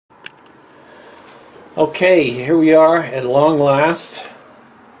Okay, here we are at long last,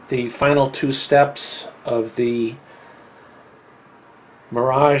 the final two steps of the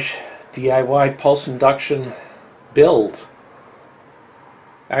Mirage DIY Pulse Induction build.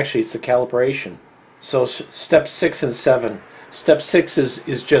 Actually, it's the calibration. So step 6 and 7. Step 6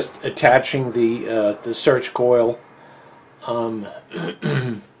 is just attaching the search coil. You'll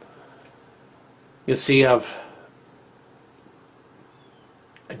see I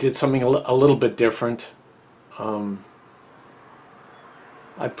did something a little bit different. I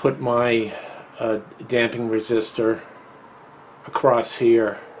put my damping resistor across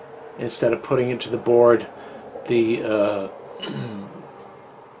here instead of putting it to the board. The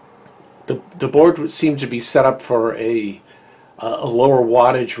board seemed to be set up for a lower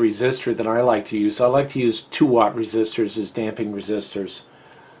wattage resistor than I like to use. I like to use 2-watt resistors as damping resistors,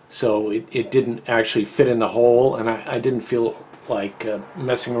 so it didn't actually fit in the hole, and I didn't feel like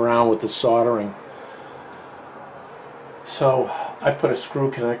messing around with the soldering. So I put a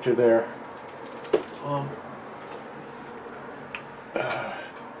screw connector there.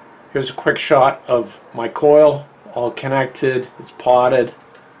 Here's a quick shot of my coil, all connected. It's potted.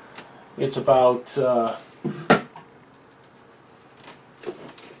 It's about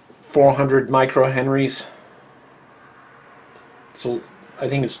 400 microhenries. So I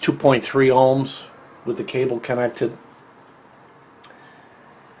think it's 2.3 ohms with the cable connected.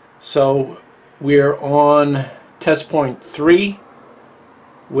 So we're on test point 3,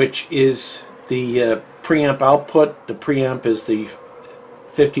 which is the preamp output. The preamp is the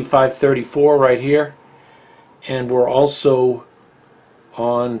 5534 right here, and we're also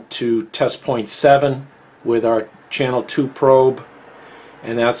on to test point 7 with our channel 2 probe,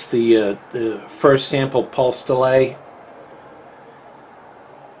 and that's the first sample pulse delay.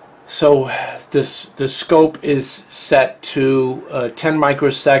 So the scope is set to 10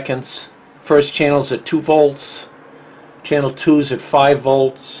 microseconds. First channel's at 2 volts, channel 2's at 5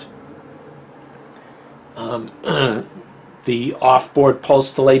 volts. The off-board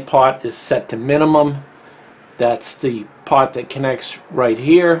pulse delay pot is set to minimum. That's the pot that connects right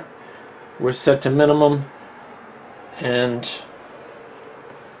here. We're set to minimum, and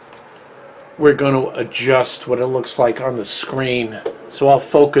we're going to adjust what it looks like on the screen. So I'll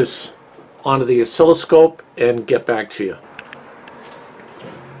focus onto the oscilloscope and get back to you.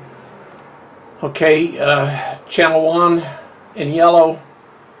 Okay, channel 1 in yellow,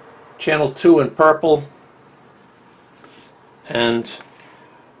 channel 2 in purple, and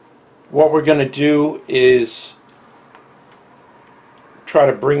what we're going to do is try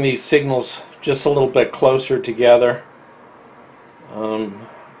to bring these signals just a little bit closer together.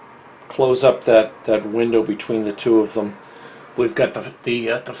 Close up that window between the two of them. We've got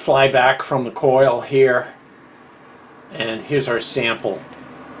the flyback from the coil here, and here's our sample.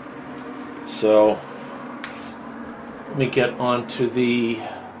 So let me get onto the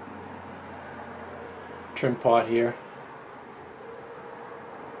trim pot here.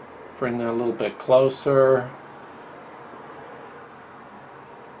 Bring that a little bit closer.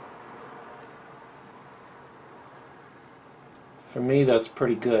 For me, that's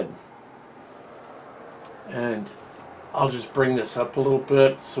pretty good. And I'll just bring this up a little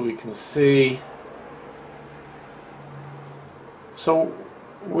bit so we can see. So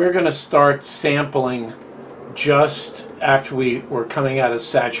we're going to start sampling just after we're coming out of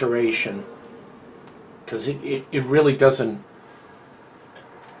saturation, because it really doesn't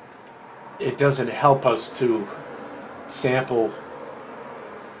help us to sample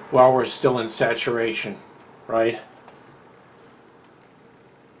while we're still in saturation, right?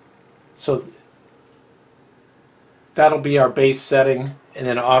 So that'll be our base setting, and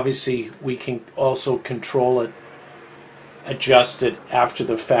then obviously we can also control it, adjust it after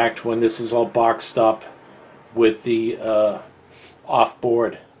the fact when this is all boxed up with the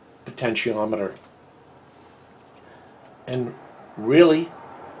off-board potentiometer. And really,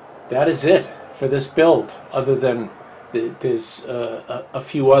 that is it for this build, other than there's a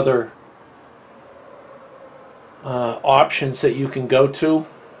few other options that you can go to.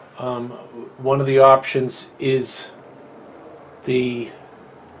 One of the options is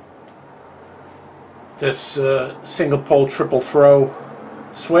this single pole triple throw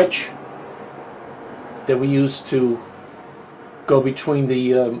switch that we use to go between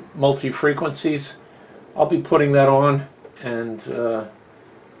the multi-frequencies. I'll be putting that on, and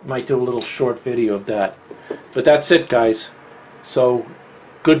might do a little short video of that. But that's it, guys. So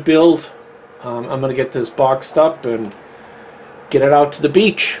good build. I'm going to get this boxed up and get it out to the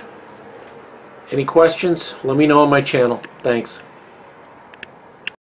beach. Any questions? Let me know on my channel. Thanks.